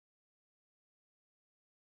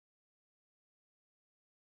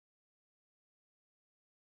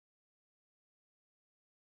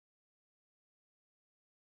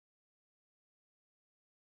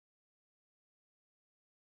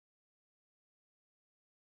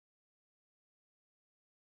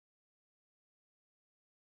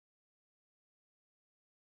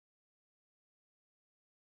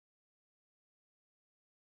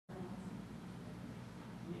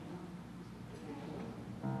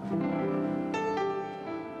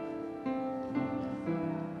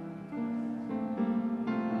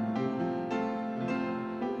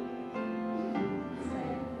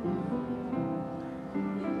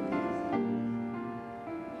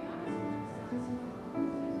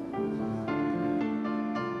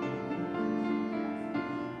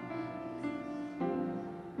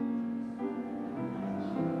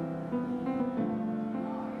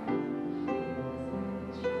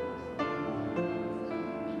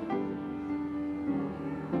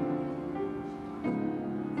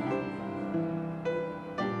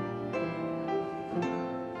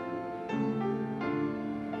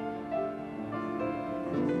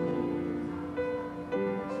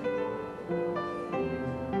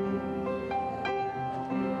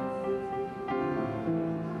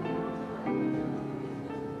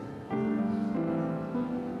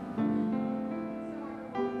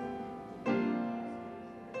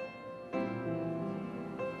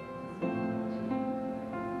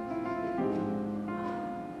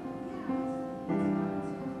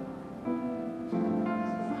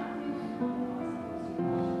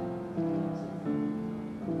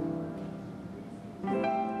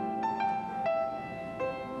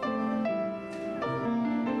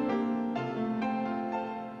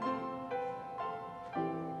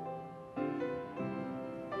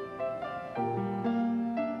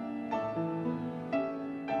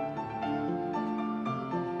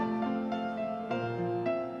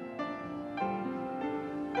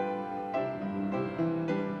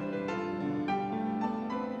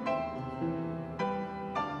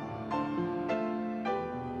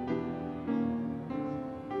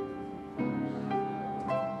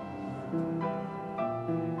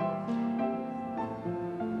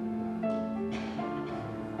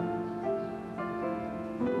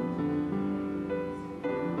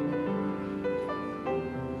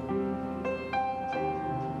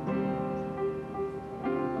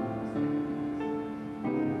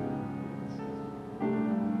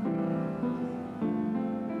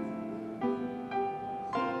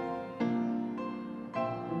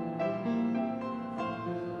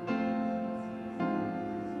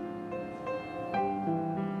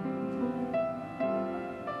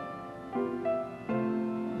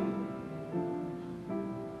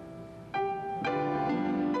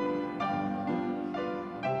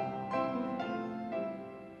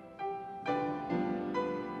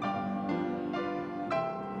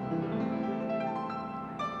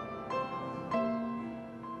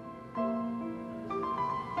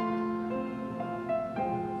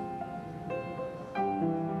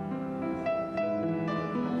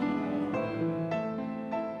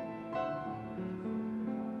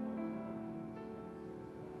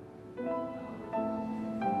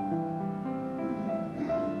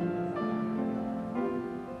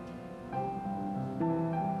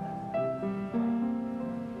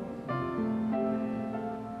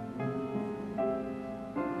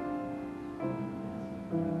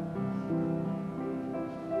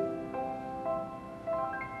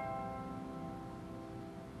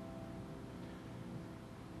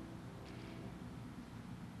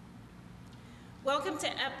Welcome to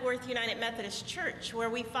Epworth United Methodist Church, where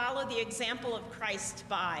we follow the example of Christ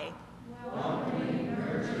by welcoming,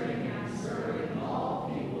 nurturing, and serving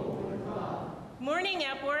all people with love. Morning,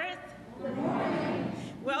 Epworth. Good morning.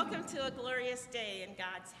 Welcome to a glorious day in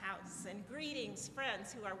God's house, and greetings,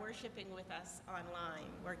 friends who are worshiping with us online.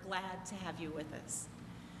 We're glad to have you with us.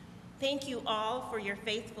 Thank you all for your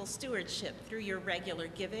faithful stewardship through your regular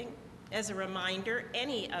giving. As a reminder,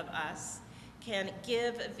 any of us can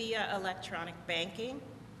give via electronic banking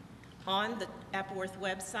on the Epworth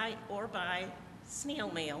website or by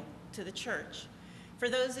snail mail to the church. For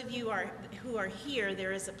those of you who are here,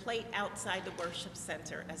 there is a plate outside the worship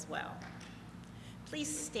center as well.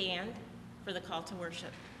 Please stand for the call to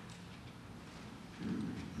worship.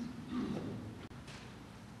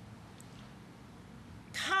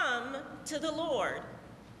 Come to the Lord.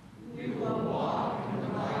 We will walk in the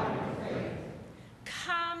light of faith.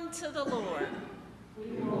 Come to the Lord.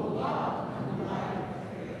 We will walk in the light of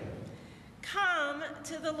faith. Come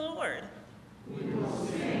to the Lord. We will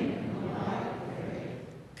sing in the light of faith.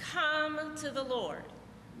 Come to the Lord.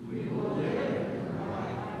 We will live in the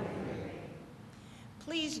light of faith.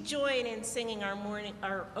 Please join in singing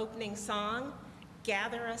our opening song,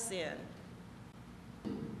 Gather Us In.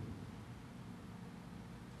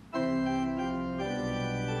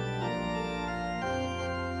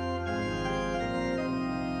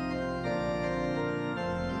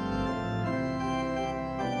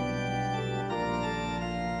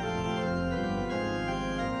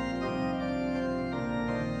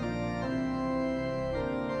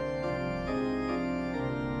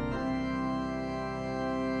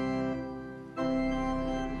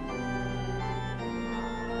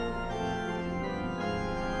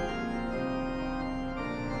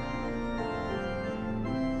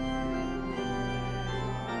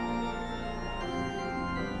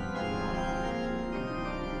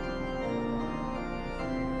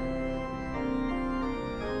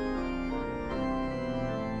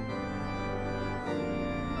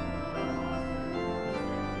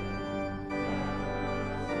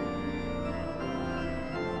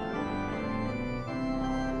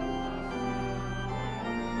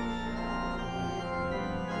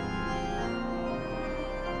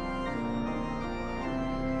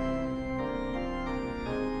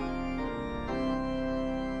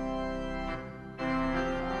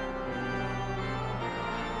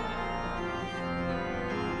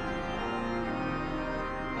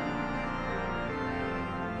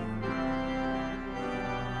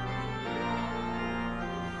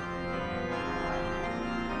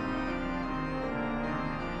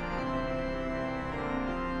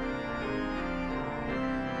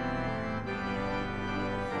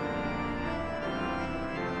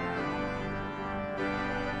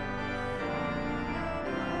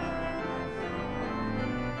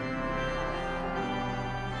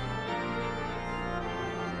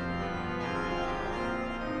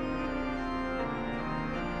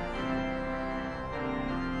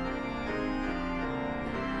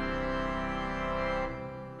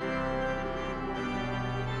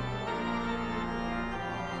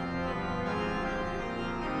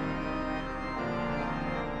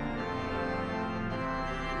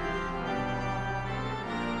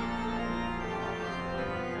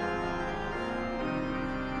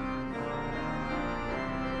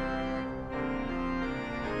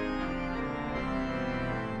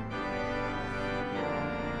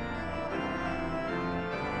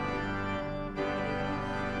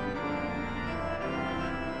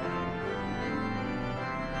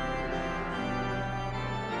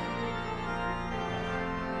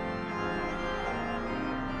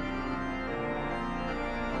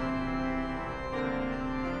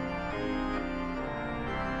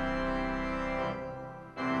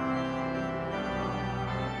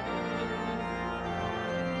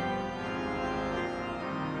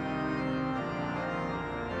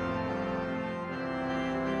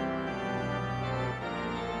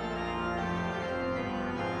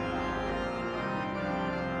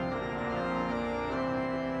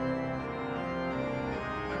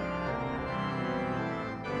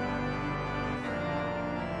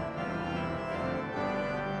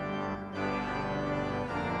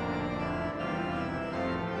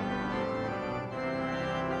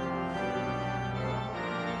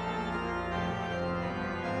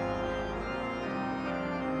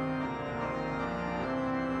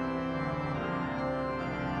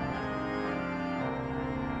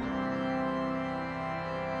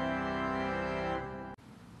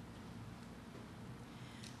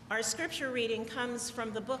 Our scripture reading comes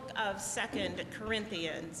from the book of 2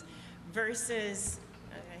 Corinthians, verses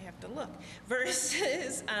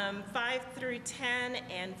 5 through 10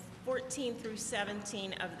 and 14 through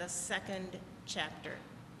 17 of the 2nd chapter.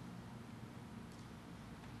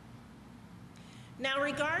 Now,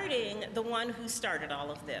 regarding the one who started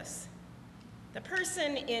all of this, the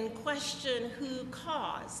person in question who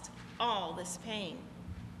caused all this pain,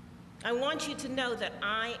 I want you to know that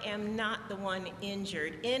I am not the one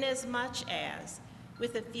injured, inasmuch as,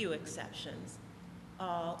 with a few exceptions,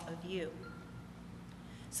 all of you.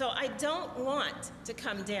 So I don't want to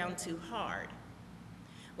come down too hard.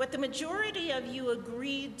 What the majority of you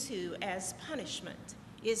agreed to as punishment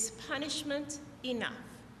is punishment enough.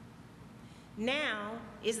 Now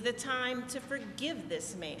is the time to forgive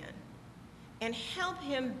this man and help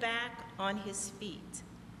him back on his feet.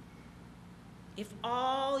 If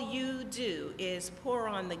all you do is pour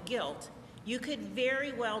on the guilt, you could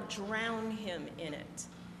very well drown him in it.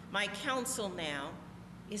 My counsel now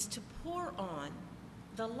is to pour on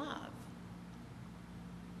the love.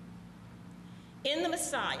 In the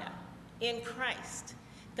Messiah, in Christ,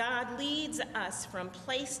 God leads us from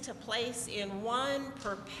place to place in one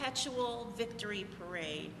perpetual victory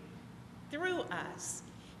parade. Through us,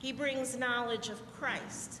 he brings knowledge of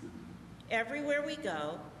Christ. Everywhere we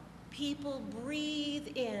go, people breathe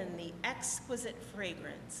in the exquisite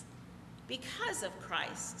fragrance. Because of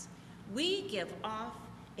Christ, we give off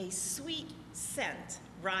a sweet scent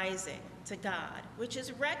rising to God, which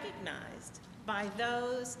is recognized by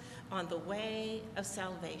those on the way of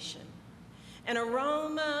salvation, an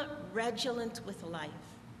aroma redolent with life.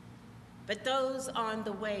 But those on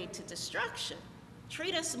the way to destruction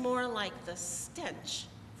treat us more like the stench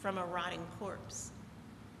from a rotting corpse.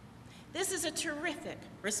 This is a terrific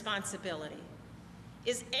responsibility.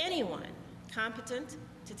 Is anyone competent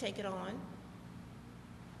to take it on?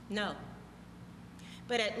 No.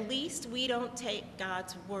 But at least we don't take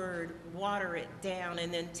God's word, water it down,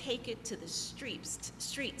 and then take it to the streets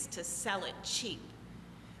to sell it cheap.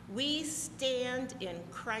 We stand in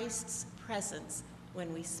Christ's presence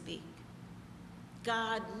when we speak.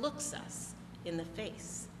 God looks us in the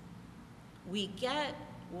face. We get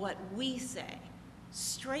what we say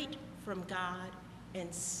straight from God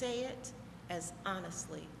and say it as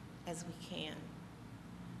honestly as we can.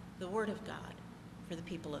 The word of God for the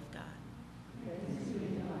people of God. Praise be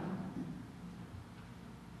to God.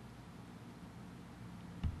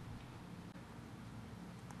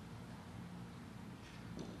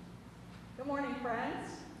 Good morning, friends.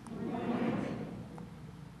 Good morning.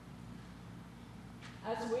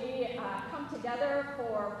 As we come together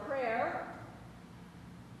for prayer,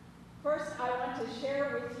 first I want to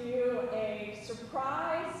share with you a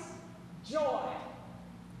surprise joy.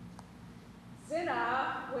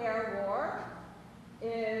 Zina Werewar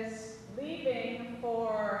is leaving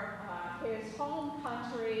for his home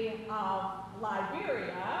country of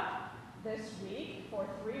Liberia this week for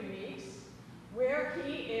 3 weeks, where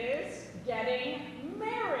he is getting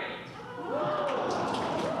married.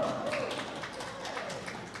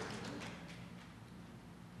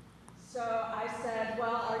 So I said,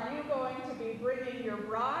 well, are you going to be bringing your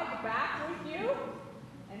bride back with you?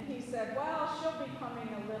 And he said, well, she'll be coming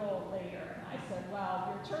a little later. And I said,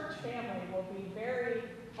 well, your church family will be very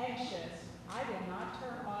anxious. I did not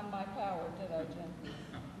turn on my power, did I, Jim?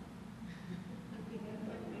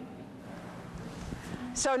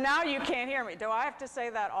 So now you can't hear me. Do I have to say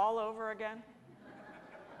that all over again?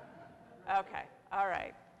 Okay, all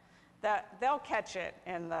right. They'll catch it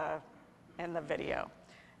in the video.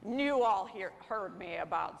 You all heard me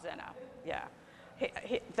about Zina, yeah.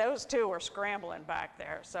 Those two were scrambling back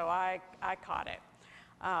there, so I caught it.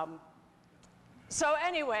 So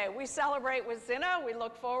anyway, we celebrate with Zina. We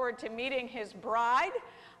look forward to meeting his bride.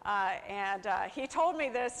 And he told me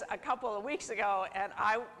this a couple of weeks ago, and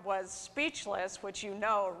I was speechless, which you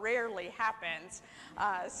know rarely happens.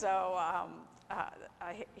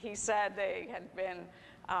 He said they had been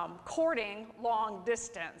courting long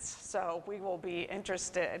distance, so we will be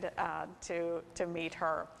interested to meet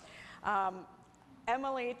her.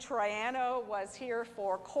 Emily Triano was here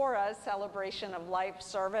for Cora's Celebration of Life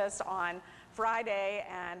service on Friday,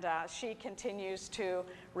 and she continues to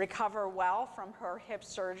recover well from her hip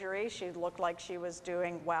surgery. She looked like she was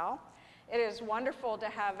doing well. It is wonderful to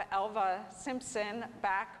have Elva Simpson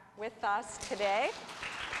back with us today.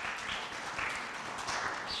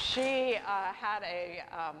 She had a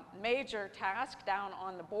major task down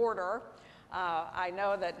on the border. I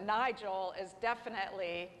know that Nigel is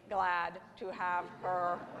definitely glad to have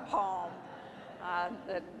her home.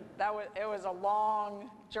 It was a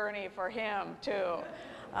long journey for him too.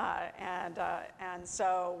 And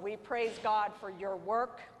so we praise God for your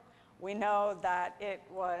work. We know that it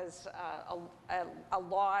was a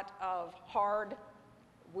lot of hard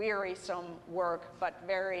wearisome work, but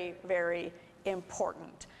very, very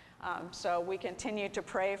important. So we continue to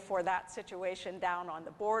pray for that situation down on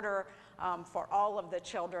the border, for all of the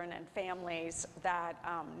children and families that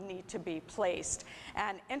need to be placed.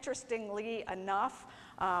 And interestingly enough,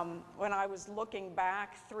 when I was looking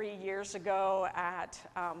back 3 years ago at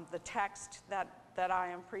the text that I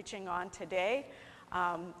am preaching on today,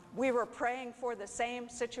 we were praying for the same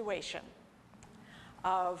situation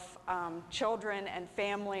of children and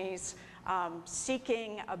families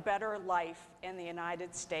seeking a better life in the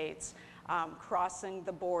United States, crossing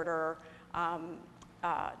the border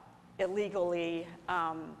illegally,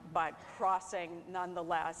 but crossing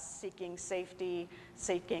nonetheless, seeking safety,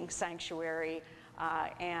 seeking sanctuary.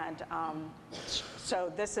 And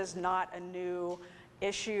so this is not a new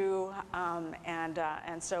issue,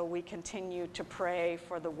 and so we continue to pray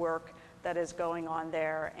for the work that is going on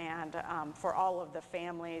there, and for all of the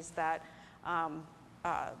families that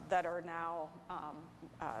are now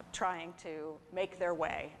trying to make their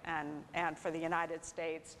way, and for the United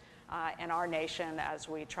States and our nation as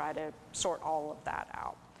we try to sort all of that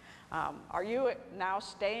out. Are you now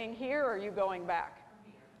staying here, or are you going back?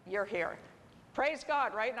 You're here. Praise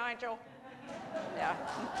God, right, Nigel? Yeah.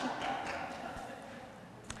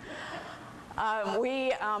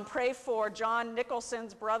 We pray for John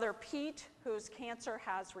Nicholson's brother Pete, whose cancer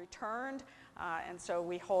has returned, and so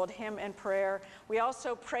we hold him in prayer. We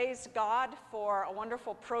also praise God for a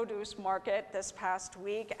wonderful produce market this past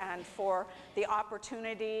week, and for the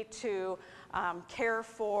opportunity to care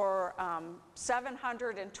for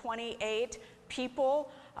 728 people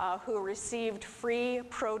who received free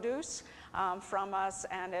produce from us,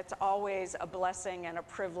 and it's always a blessing and a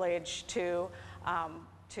privilege to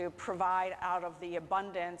provide out of the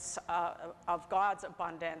abundance of God's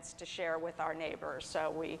abundance to share with our neighbors. So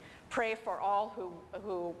we pray for all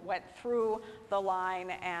who went through the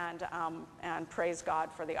line, and praise God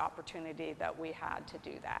for the opportunity that we had to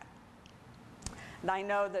do that. And I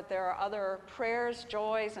know that there are other prayers,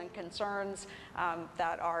 joys, and concerns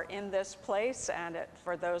that are in this place, and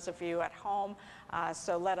for those of you at home,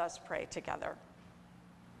 so let us pray together.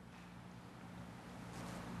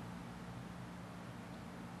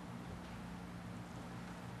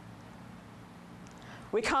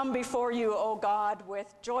 We come before you, O God,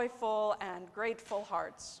 with joyful and grateful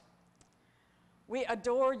hearts. We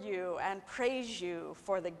adore you and praise you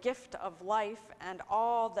for the gift of life and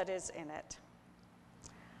all that is in it.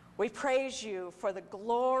 We praise you for the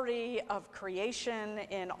glory of creation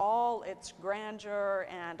in all its grandeur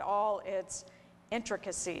and all its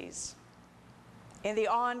intricacies, in the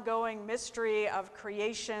ongoing mystery of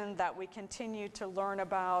creation that we continue to learn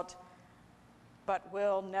about but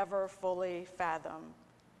will never fully fathom.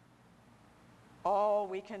 All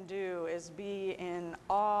we can do is be in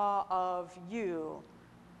awe of you,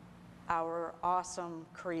 our awesome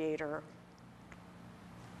Creator.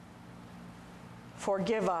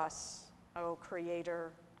 Forgive us, O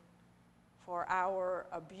Creator, for our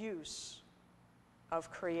abuse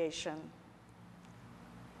of creation,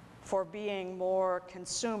 for being more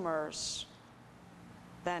consumers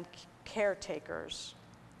than caretakers,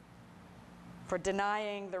 for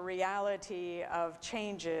denying the reality of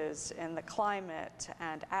changes in the climate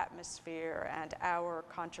and atmosphere and our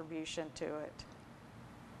contribution to it.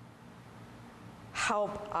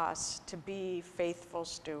 Help us to be faithful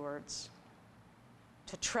stewards,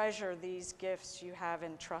 to treasure these gifts you have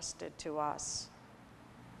entrusted to us,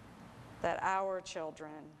 that our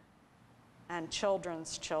children and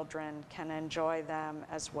children's children can enjoy them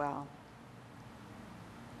as well.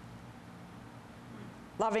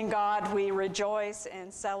 Loving God, we rejoice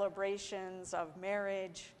in celebrations of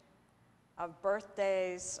marriage, of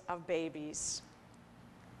birthdays, of babies.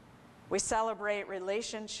 We celebrate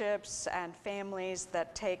relationships and families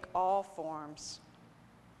that take all forms,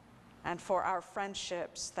 and for our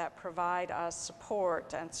friendships that provide us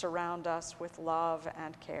support and surround us with love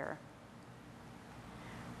and care.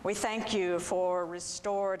 We thank you for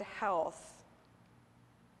restored health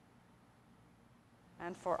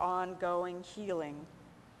and for ongoing healing.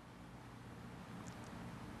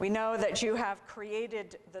 We know that you have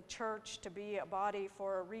created the church to be a body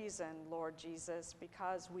for a reason, Lord Jesus,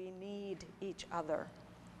 because we need each other,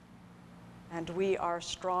 and we are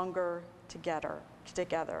stronger together.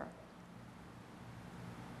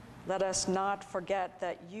 Let us not forget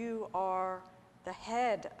that you are the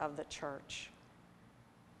head of the church,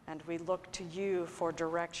 and we look to you for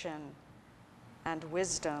direction and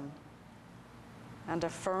wisdom and a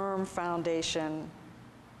firm foundation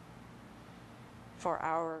for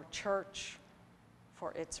our church,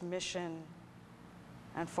 for its mission,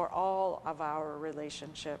 and for all of our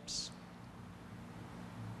relationships.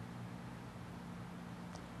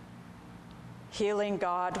 Healing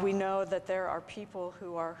God, we know that there are people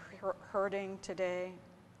who are hurting today,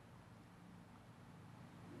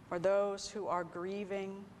 or those who are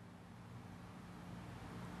grieving,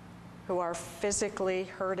 who are physically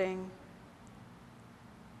hurting,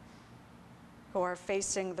 who are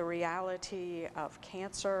facing the reality of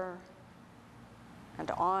cancer and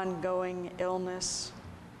ongoing illness,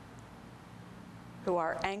 who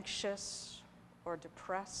are anxious or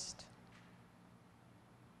depressed,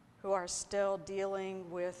 who are still dealing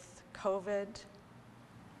with COVID,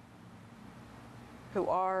 who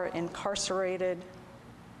are incarcerated,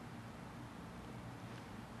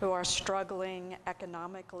 who are struggling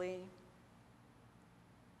economically,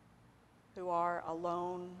 who are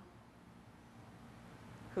alone,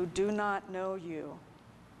 who do not know you.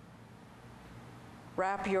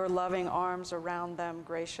 Wrap your loving arms around them,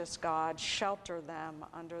 gracious God. Shelter them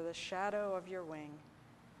under the shadow of your wing,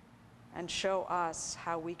 and show us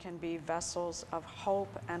how we can be vessels of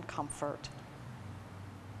hope and comfort.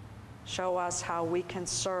 Show us how we can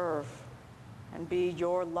serve and be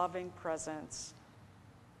your loving presence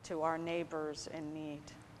to our neighbors in need.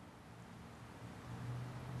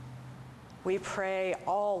 We pray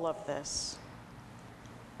all of this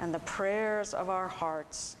and the prayers of our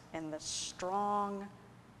hearts in the strong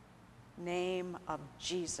name of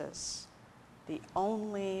Jesus, the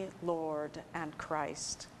only Lord and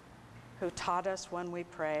Christ, who taught us when we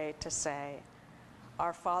pray to say,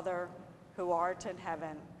 Our Father, who art in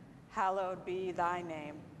heaven, hallowed be thy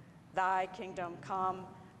name. Thy kingdom come,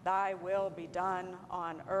 thy will be done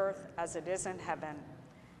on earth as it is in heaven.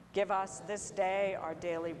 Give us this day our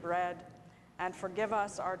daily bread, and forgive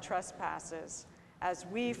us our trespasses, as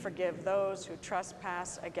we forgive those who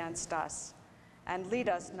trespass against us. And lead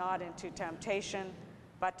us not into temptation,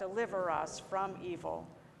 but deliver us from evil.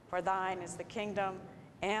 For thine is the kingdom,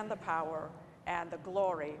 and the power, and the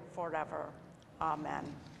glory forever. Amen.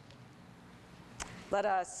 Let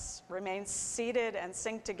us remain seated and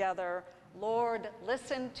sing together, Lord,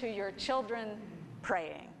 listen to your children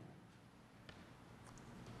praying.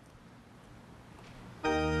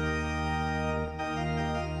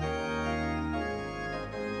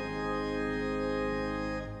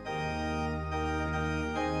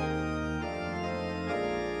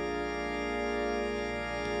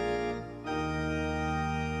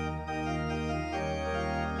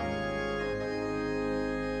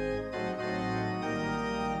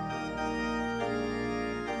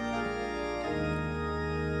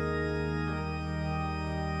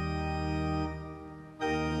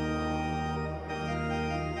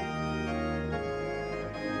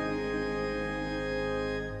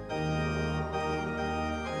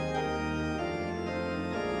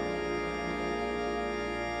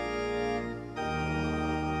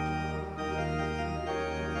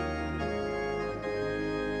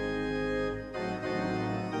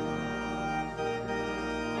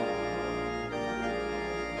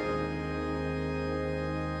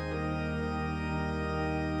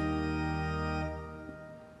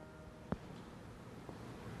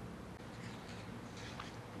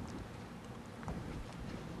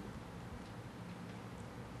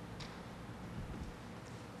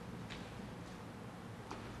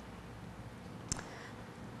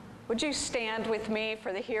 Would you stand with me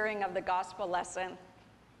for the hearing of the gospel lesson?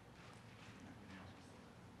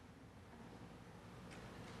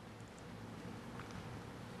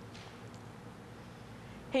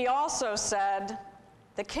 He also said,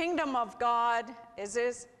 the kingdom of God is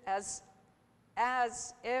as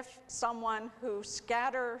if someone who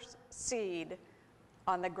scatters seed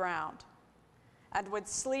on the ground and would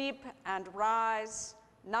sleep and rise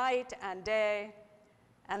night and day,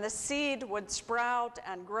 and the seed would sprout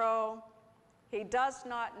and grow. He does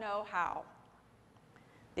not know how.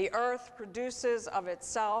 The earth produces of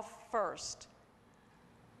itself first,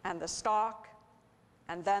 and the stalk,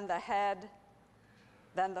 and then the head,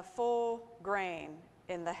 then the full grain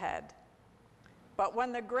in the head. But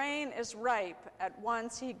when the grain is ripe, at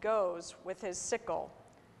once he goes with his sickle,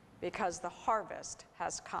 because the harvest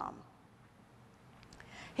has come.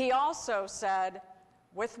 He also said,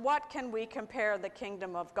 with what can we compare the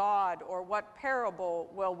kingdom of God, or what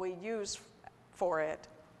parable will we use for it?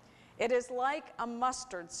 It is like a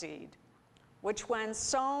mustard seed, which when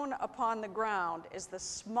sown upon the ground is the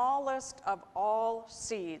smallest of all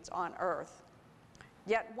seeds on earth.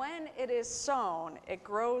 Yet when it is sown, it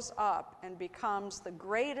grows up and becomes the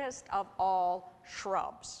greatest of all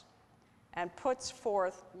shrubs, and puts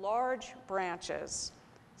forth large branches,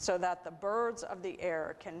 so that the birds of the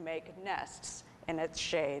air can make nests in its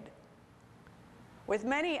shade. With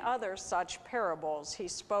many other such parables, he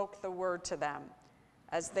spoke the word to them,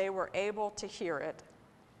 as they were able to hear it.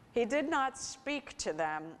 He did not speak to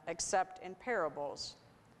them except in parables,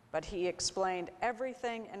 but he explained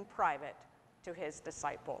everything in private to his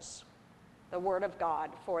disciples. The word of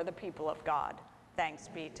God for the people of God. Thanks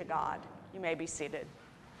be to God. You may be seated.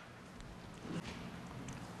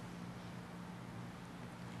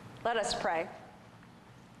 Let us pray.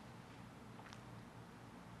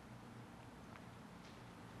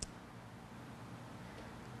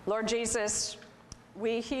 Lord Jesus,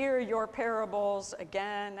 we hear your parables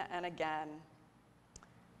again and again,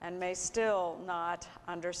 and may still not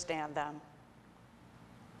understand them.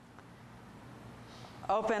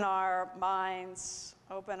 Open our minds,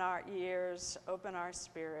 open our ears, open our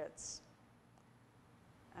spirits,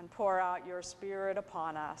 and pour out your Spirit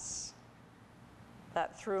upon us,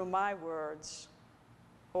 that through my words,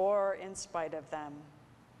 or in spite of them,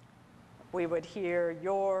 we would hear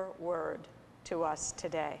your word to us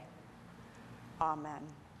today. Amen.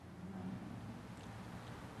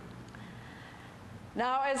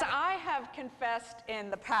 Now, as I have confessed in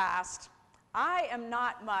the past, I am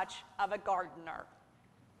not much of a gardener.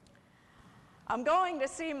 I'm going to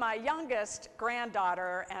see my youngest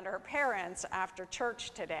granddaughter and her parents after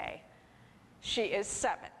church today. She is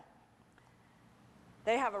 7.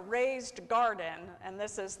 They have a raised garden, and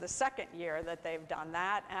this is the second year that they've done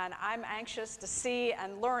that, and I'm anxious to see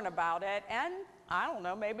and learn about it, and I don't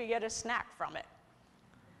know, maybe get a snack from it.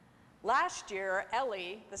 Last year,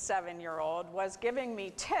 Ellie, the 7-year-old, was giving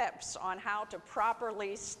me tips on how to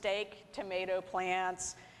properly stake tomato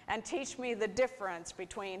plants and teach me the difference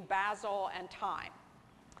between basil and thyme.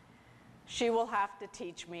 She will have to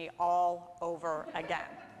teach me all over again.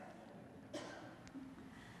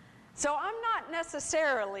 So I'm not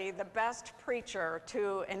necessarily the best preacher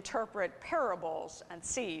to interpret parables and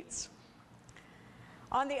seeds.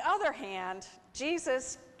 On the other hand,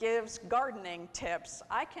 Jesus gives gardening tips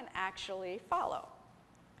I can actually follow.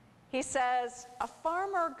 He says, a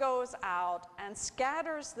farmer goes out and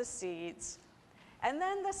scatters the seeds, and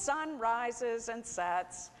then the sun rises and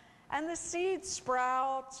sets, and the seeds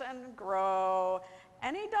sprout and grow,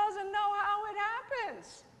 and he doesn't know how it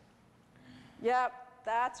happens. Yep,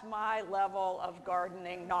 that's my level of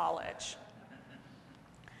gardening knowledge.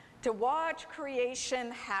 To watch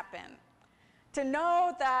creation happen, to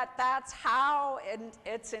know that that's how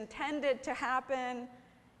it's intended to happen,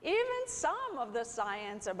 even some of the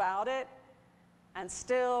science about it, and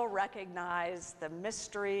still recognize the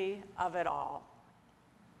mystery of it all.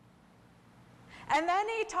 And then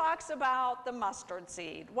he talks about the mustard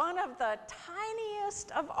seed, one of the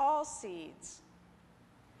tiniest of all seeds.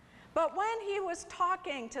 But when he was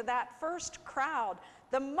talking to that first crowd,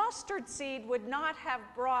 the mustard seed would not have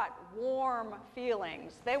brought warm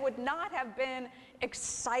feelings. They would not have been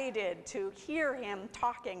excited to hear him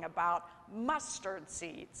talking about mustard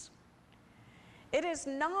seeds. It is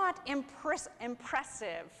not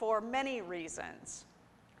impressive for many reasons.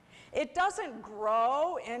 It doesn't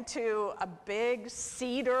grow into a big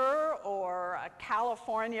cedar or a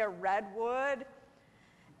California redwood.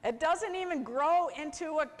 It doesn't even grow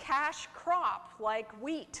into a cash crop like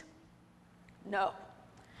wheat. No,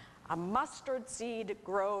 a mustard seed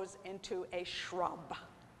grows into a shrub.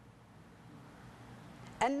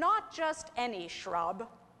 And not just any shrub,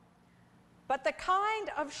 but the kind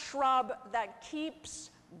of shrub that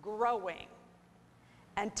keeps growing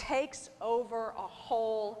and takes over a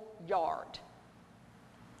whole yard.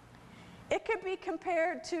 It could be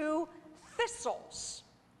compared to thistles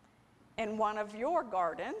in one of your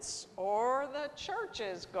gardens or the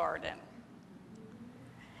church's garden.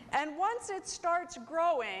 And once it starts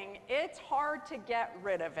growing, it's hard to get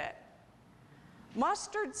rid of it.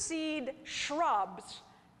 Mustard seed shrubs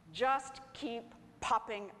just keep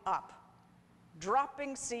popping up,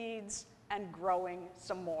 dropping seeds and growing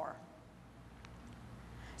some more.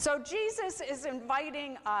 So Jesus is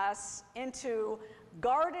inviting us into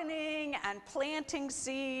gardening and planting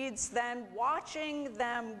seeds, then watching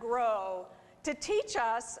them grow to teach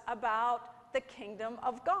us about the kingdom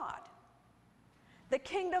of God. The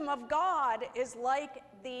kingdom of God is like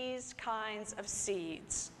these kinds of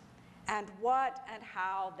seeds and what and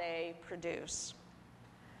how they produce.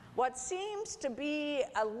 What seems to be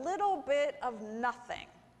a little bit of nothing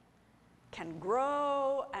can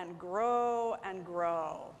grow and grow and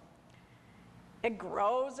grow. It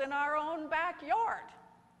grows in our own backyard,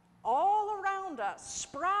 all around us,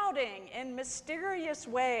 sprouting in mysterious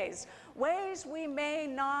ways, ways we may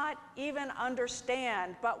not even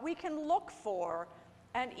understand, but we can look for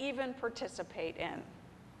and even participate in.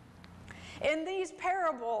 In these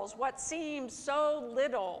parables, what seems so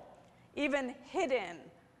little, even hidden,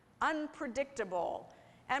 unpredictable,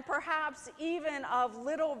 and perhaps even of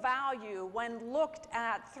little value when looked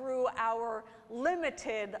at through our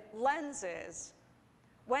limited lenses,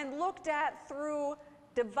 when looked at through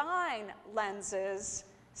divine lenses,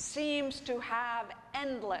 seems to have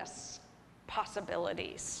endless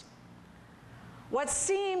possibilities. What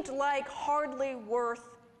seemed like hardly worth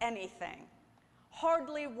anything,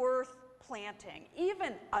 hardly worth planting,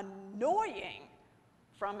 even annoying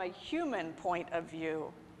from a human point of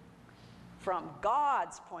view, from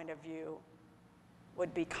God's point of view,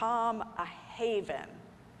 would become a haven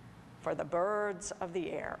for the birds of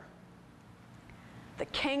the air. The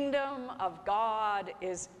kingdom of God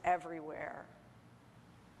is everywhere.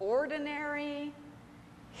 Ordinary,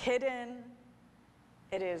 hidden,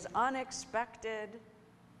 it is unexpected,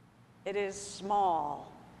 it is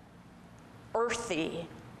small, earthy,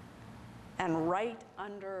 and right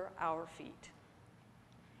under our feet.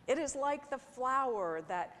 It is like the flower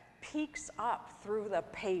that peeks up through the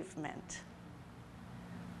pavement,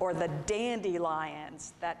 or the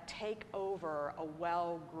dandelions that take over a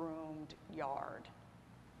well-groomed yard.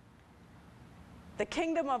 The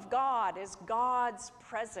kingdom of God is God's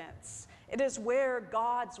presence. It is where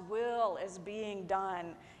God's will is being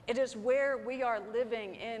done. It is where we are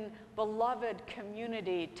living in beloved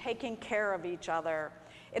community, taking care of each other.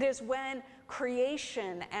 It is when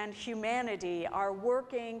creation and humanity are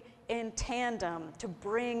working in tandem to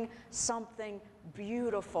bring something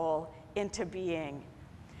beautiful into being.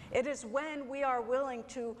 It is when we are willing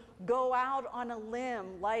to go out on a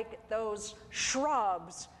limb like those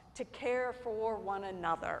shrubs to care for one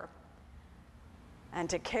another and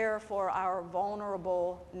to care for our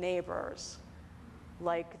vulnerable neighbors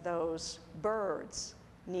like those birds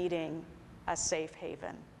needing a safe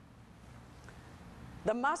haven.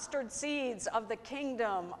 The mustard seeds of the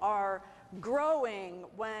kingdom are growing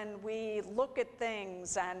when we look at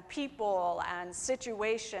things and people and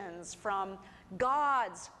situations from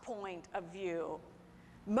God's point of view,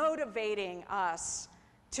 motivating us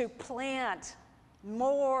to plant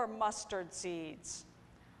more mustard seeds,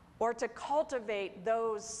 or to cultivate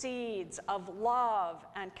those seeds of love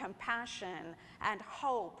and compassion and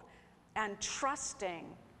hope and trusting,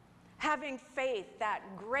 having faith that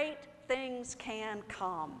great things can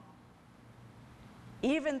come,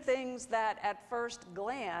 even things that at first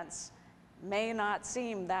glance may not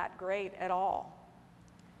seem that great at all,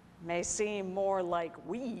 may seem more like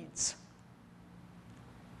weeds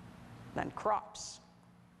than crops.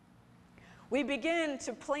 We begin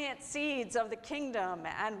to plant seeds of the kingdom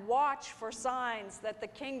and watch for signs that the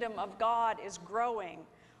kingdom of God is growing.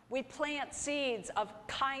 We plant seeds of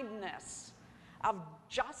kindness, of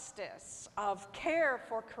justice, of care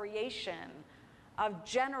for creation, of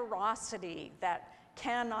generosity that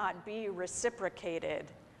cannot be reciprocated,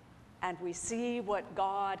 and we see what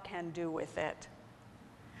God can do with it.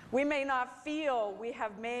 We may not feel we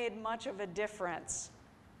have made much of a difference,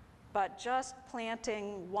 but just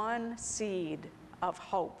planting one seed of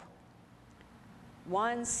hope,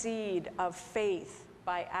 one seed of faith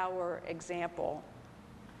by our example,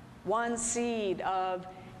 one seed of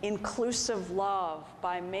inclusive love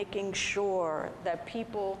by making sure that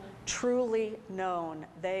people truly know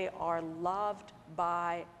they are loved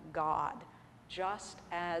by God just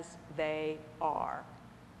as they are.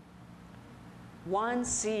 One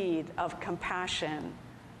seed of compassion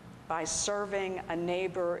by serving a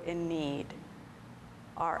neighbor in need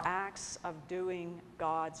are acts of doing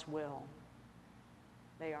God's will.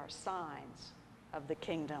 They are signs of the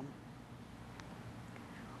kingdom.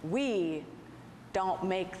 We don't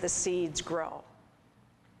make the seeds grow.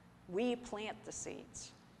 We plant the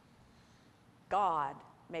seeds. God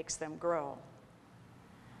makes them grow.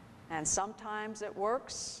 And sometimes it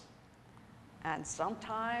works, and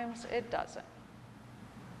sometimes it doesn't.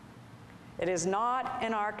 It is not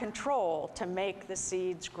in our control to make the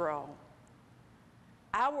seeds grow.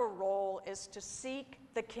 Our role is to seek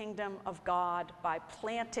the kingdom of God by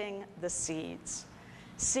planting the seeds,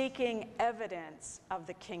 seeking evidence of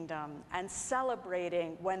the kingdom, and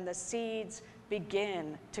celebrating when the seeds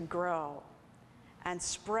begin to grow and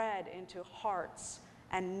spread into hearts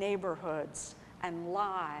and neighborhoods and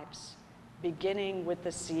lives, beginning with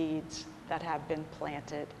the seeds that have been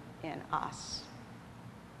planted in us.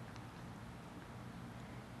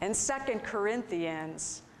 In 2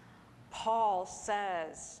 Corinthians, Paul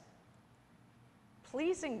says,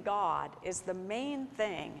 pleasing God is the main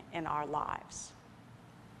thing in our lives.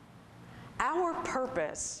 Our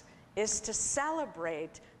purpose is to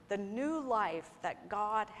celebrate the new life that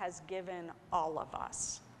God has given all of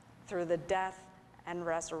us through the death and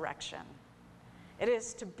resurrection. It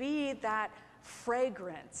is to be that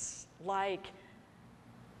fragrance like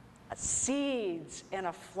seeds in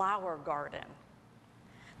a flower garden.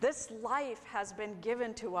 This life has been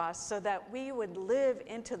given to us so that we would live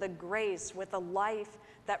into the grace with a life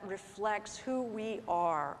that reflects who we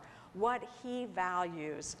are, what He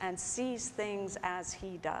values, and sees things as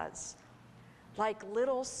He does. Like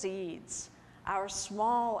little seeds, our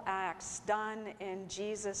small acts done in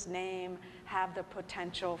Jesus' name have the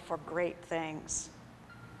potential for great things.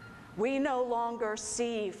 We no longer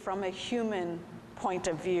see from a human point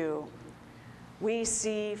of view. We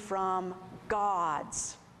see from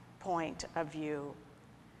God's point of view.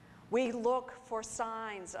 We look for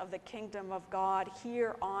signs of the kingdom of God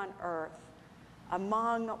here on earth,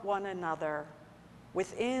 among one another,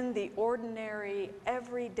 within the ordinary,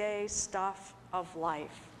 everyday stuff of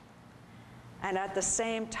life. And at the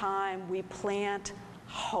same time, we plant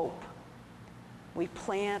hope. We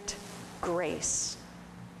plant grace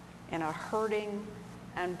in a hurting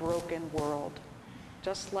and broken world,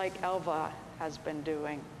 just like Elva has been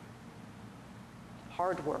doing.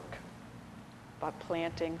 Hard work, but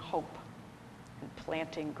planting hope and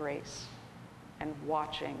planting grace and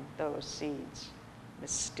watching those seeds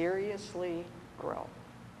mysteriously grow.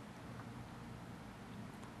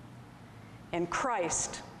 In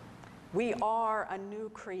Christ, we are a new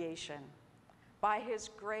creation. By His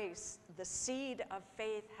grace, the seed of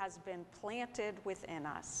faith has been planted within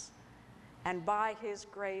us. And by His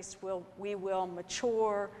grace, we will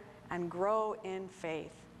mature and grow in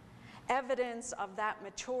faith. Evidence of that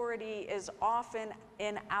maturity is often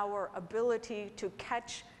in our ability to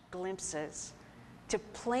catch glimpses, to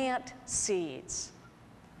plant seeds,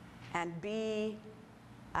 and be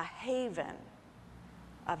a haven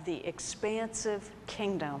of the expansive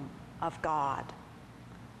kingdom of God.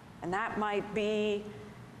 And that might be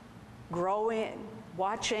growing,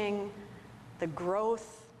 watching the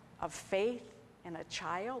growth of faith in a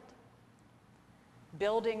child,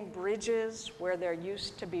 building bridges where there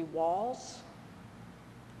used to be walls,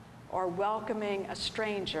 or welcoming a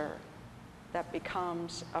stranger that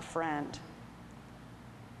becomes a friend.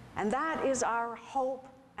 And that is our hope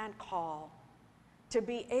and call, to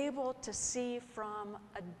be able to see from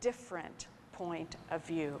a different point of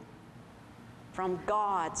view, from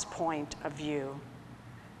God's point of view,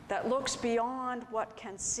 that looks beyond what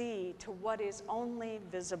can see to what is only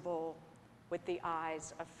visible with the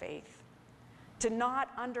eyes of faith. To not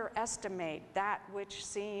underestimate that which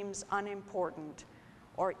seems unimportant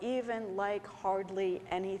or even like hardly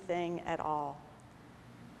anything at all,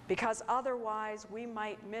 because otherwise we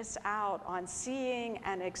might miss out on seeing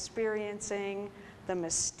and experiencing the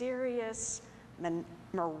mysterious,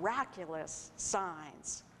 miraculous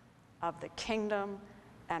signs of the kingdom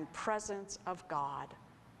and presence of God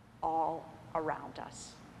all around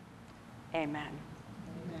us. Amen.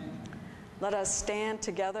 Amen. Let us stand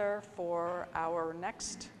together for our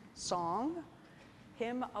next song,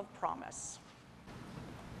 Hymn of Promise.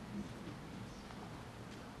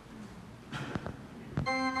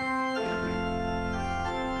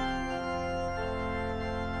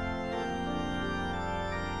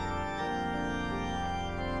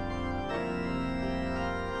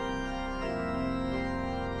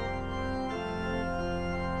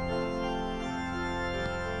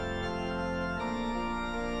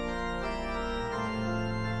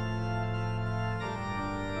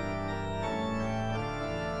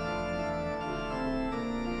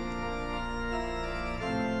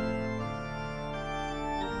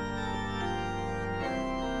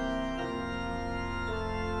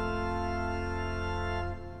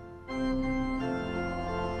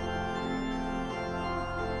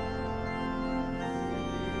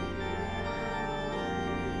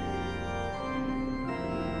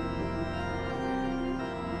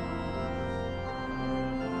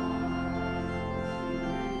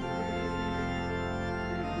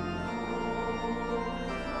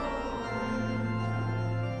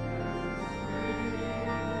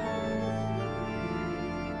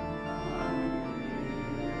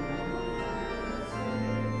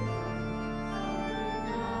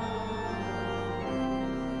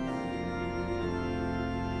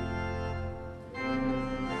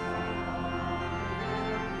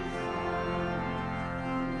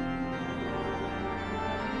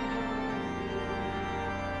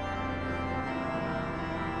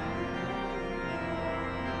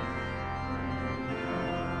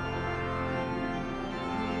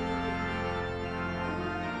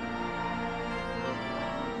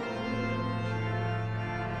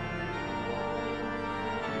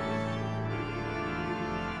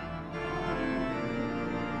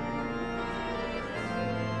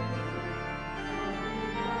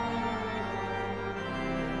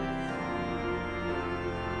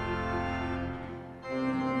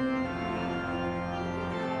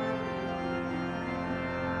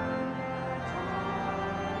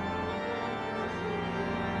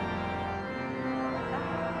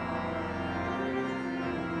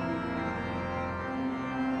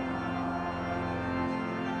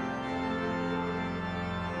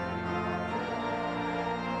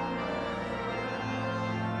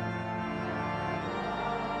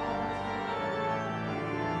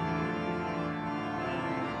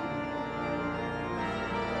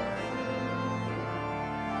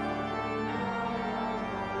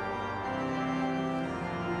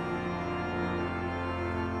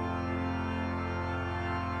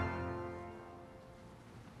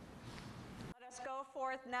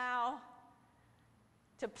 forth now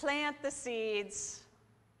to plant the seeds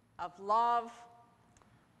of love,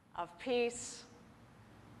 of peace,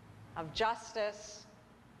 of justice,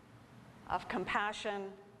 of compassion,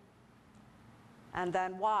 and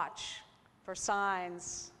then watch for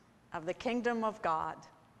signs of the kingdom of God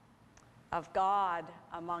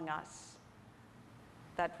among us,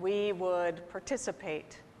 that we would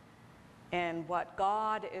participate in what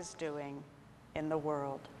God is doing in the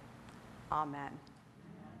world. Amen.